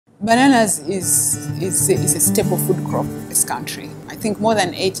Bananas is a staple food crop in this country. I think more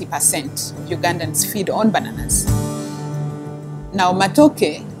than 80% of Ugandans feed on bananas. Now,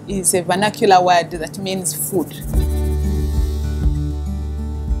 matoke is a vernacular word that means food.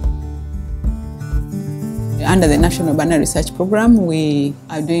 Under the National Banana Research Program, we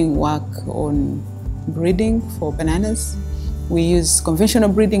are doing work on breeding for bananas. We use conventional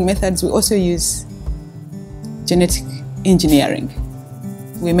breeding methods. We also use genetic engineering.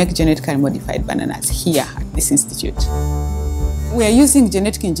 We make genetically modified bananas here at this institute. We are using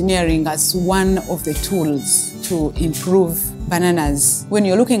genetic engineering as one of the tools to improve bananas. When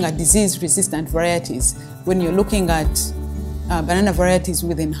you're looking at disease-resistant varieties, when you're looking at banana varieties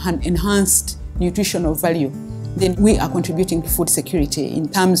with enhanced nutritional value, then we are contributing to food security in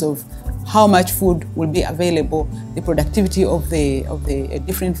terms of how much food will be available, the productivity of the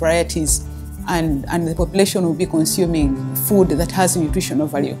different varieties, and the population will be consuming food that has nutritional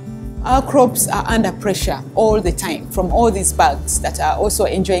value. Our crops are under pressure all the time from all these bugs that are also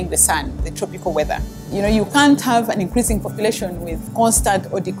enjoying the sun, the tropical weather. You know, you can't have an increasing population with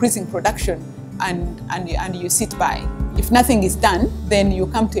constant or decreasing production and you sit by. If nothing is done, then you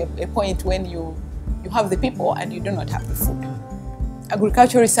come to a point when you have the people and you do not have the food.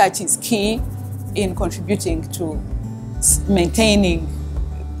 Agricultural research is key in contributing to maintaining,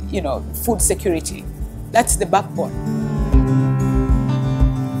 food security. That's the backbone.